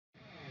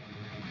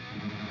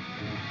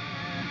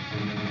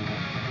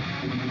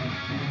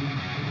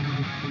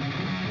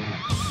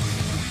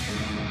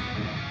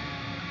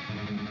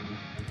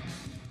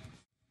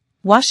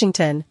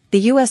Washington, the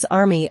U.S.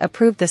 Army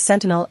approved the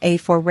Sentinel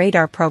A4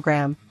 radar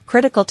program,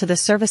 critical to the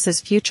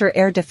service's future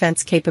air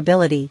defense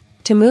capability,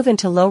 to move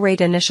into low-rate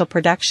initial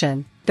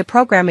production, the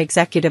program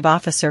executive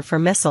officer for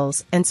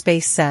missiles and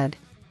space said.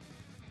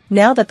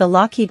 Now that the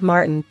Lockheed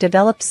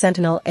Martin-developed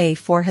Sentinel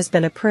A4 has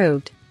been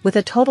approved, with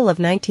a total of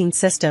 19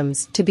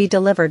 systems to be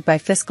delivered by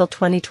fiscal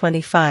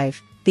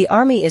 2025, the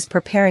Army is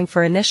preparing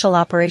for initial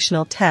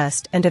operational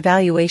test and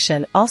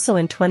evaluation also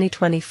in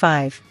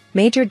 2025,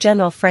 Major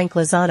General Frank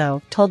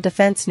Lozano told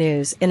Defense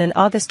News in an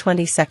August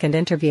 22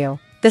 interview.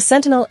 The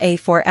Sentinel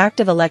A4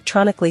 active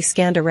electronically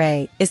scanned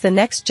array is the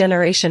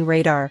next-generation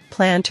radar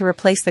planned to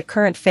replace the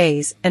current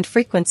phase and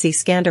frequency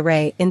scanned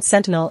array in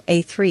Sentinel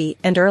A3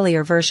 and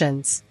earlier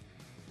versions.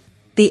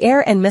 The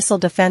air and missile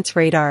defense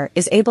radar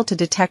is able to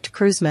detect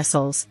cruise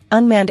missiles,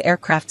 unmanned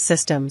aircraft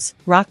systems,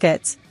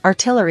 rockets,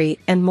 artillery,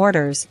 and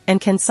mortars, and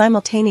can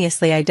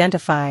simultaneously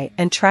identify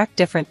and track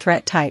different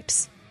threat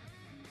types.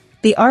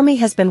 The Army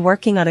has been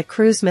working on a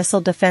cruise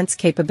missile defense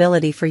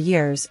capability for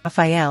years.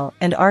 FIL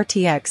and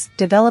RTX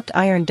developed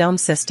Iron Dome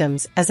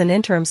systems as an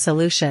interim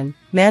solution,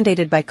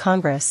 mandated by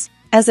Congress,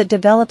 as it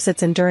develops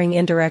its Enduring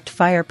Indirect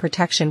Fire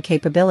Protection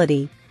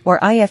Capability, or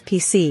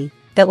IFPC,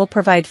 that will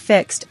provide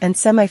fixed and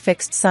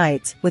semi-fixed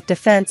sites with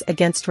defense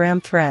against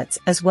RAM threats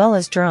as well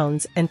as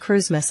drones and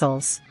cruise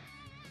missiles.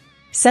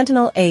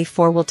 Sentinel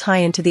A4 will tie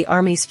into the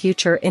Army's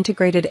future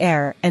Integrated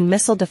Air and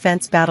Missile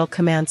Defense Battle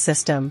Command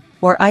System,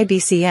 or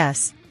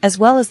IBCS, as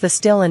well as the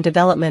still in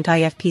development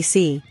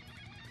IFPC.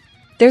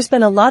 There's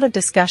been a lot of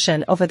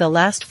discussion over the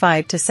last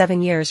 5 to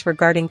 7 years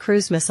regarding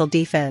cruise missile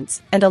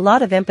defense and a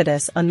lot of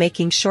impetus on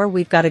making sure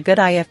we've got a good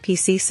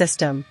IFPC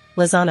system,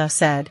 Lozano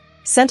said.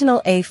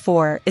 Sentinel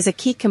A4 is a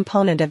key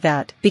component of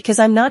that because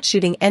I'm not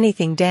shooting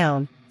anything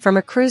down, from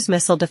a cruise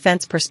missile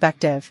defense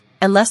perspective,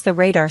 unless the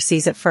radar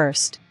sees it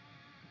first.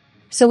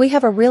 So we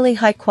have a really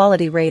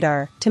high-quality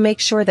radar to make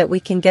sure that we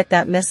can get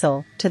that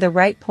missile to the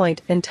right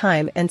point in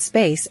time and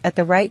space at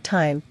the right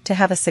time to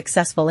have a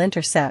successful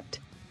intercept.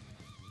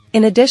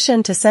 In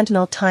addition to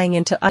Sentinel tying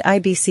into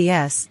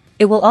IBCS,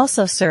 it will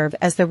also serve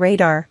as the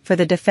radar for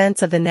the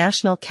defense of the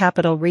National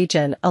Capital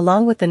Region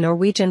along with the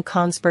Norwegian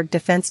Kongsberg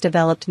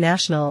Defense-developed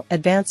National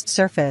Advanced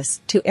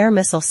Surface-to-Air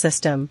Missile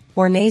System,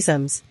 or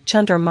NASAMS,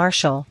 Chandra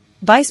Marshall,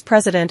 Vice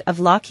President of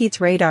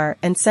Lockheed's Radar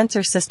and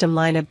Sensor System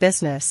line of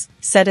business,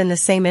 said in the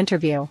same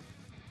interview.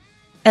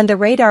 And the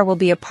radar will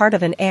be a part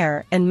of an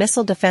air and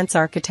missile defense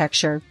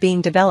architecture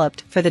being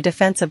developed for the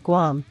defense of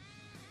Guam.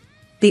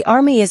 The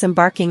Army is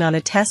embarking on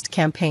a test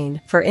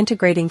campaign for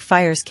integrating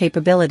fire's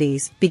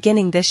capabilities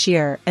beginning this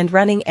year and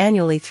running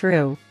annually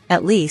through,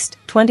 at least,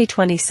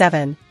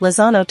 2027,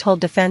 Lozano told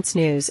Defense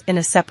News in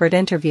a separate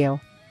interview.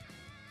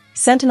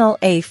 Sentinel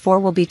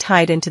A4 will be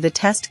tied into the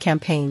test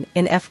campaign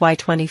in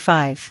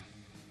FY25.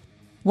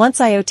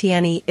 Once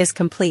IOTNE is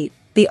complete,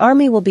 the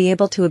Army will be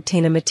able to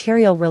obtain a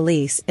material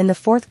release in the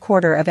fourth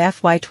quarter of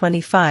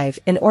FY25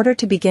 in order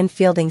to begin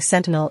fielding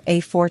Sentinel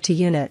A4 to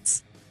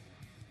units.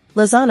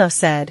 Lozano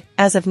said,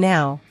 as of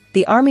now,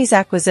 the Army's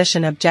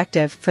acquisition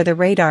objective for the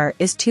radar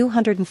is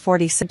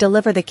 240 to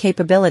deliver the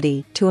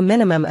capability to a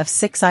minimum of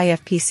 6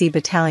 IFPC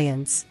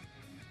battalions.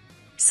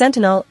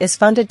 Sentinel is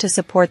funded to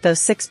support those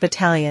 6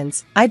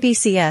 battalions,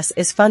 IBCS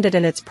is funded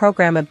in its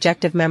program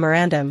objective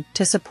memorandum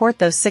to support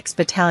those 6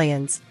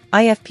 battalions,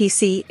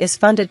 IFPC is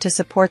funded to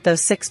support those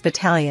 6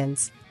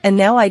 battalions, and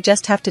now I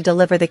just have to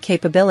deliver the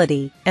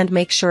capability and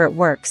make sure it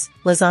works,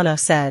 Lozano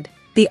said.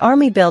 The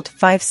Army built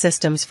 5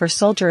 systems for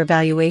soldier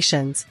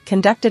evaluations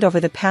conducted over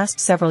the past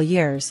several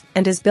years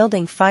and is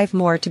building 5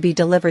 more to be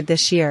delivered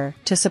this year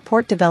to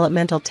support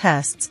developmental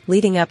tests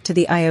leading up to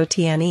the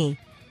IOTNE.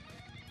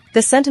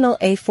 The Sentinel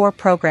A4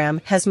 program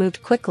has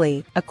moved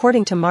quickly,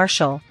 according to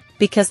Marshall,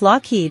 because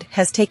Lockheed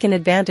has taken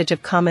advantage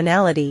of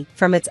commonality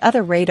from its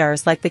other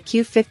radars like the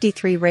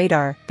Q-53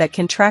 radar that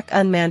can track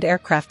unmanned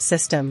aircraft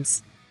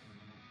systems.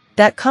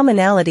 That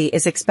commonality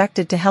is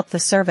expected to help the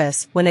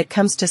service when it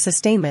comes to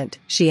sustainment,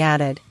 she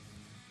added.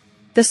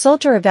 The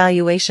soldier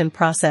evaluation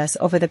process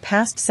over the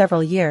past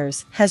several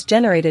years has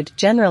generated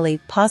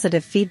generally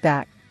positive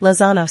feedback,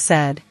 Lozano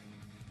said.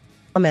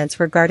 Comments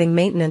regarding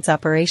maintenance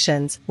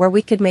operations where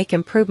we could make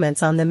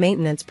improvements on the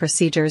maintenance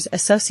procedures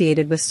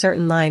associated with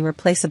certain line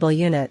replaceable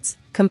units,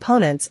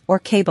 components, or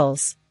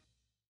cables.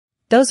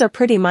 Those are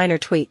pretty minor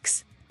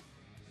tweaks.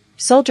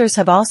 Soldiers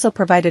have also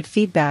provided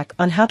feedback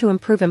on how to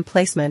improve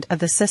emplacement of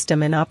the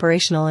system in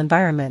operational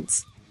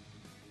environments.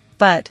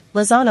 But,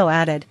 Lozano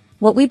added,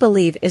 what we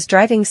believe is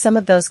driving some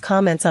of those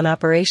comments on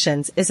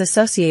operations is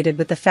associated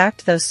with the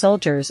fact those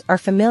soldiers are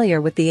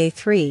familiar with the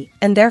A3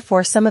 and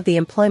therefore some of the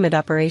employment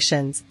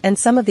operations and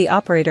some of the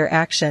operator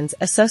actions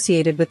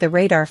associated with the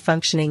radar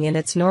functioning in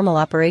its normal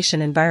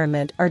operation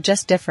environment are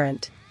just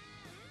different.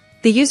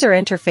 The user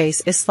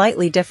interface is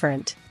slightly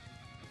different.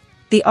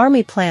 The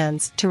Army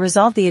plans to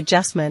resolve the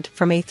adjustment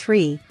from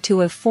A3 to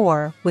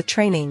A4 with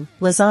training,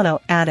 Lozano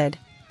added.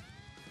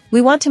 We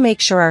want to make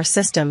sure our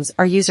systems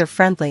are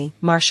user-friendly,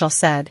 Marshall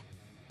said.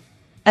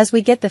 As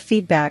we get the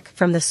feedback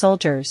from the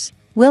soldiers,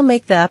 We'll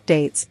make the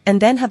updates and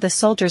then have the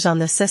soldiers on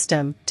the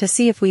system to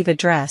see if we've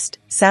addressed,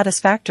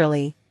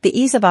 satisfactorily, the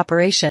ease of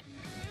operation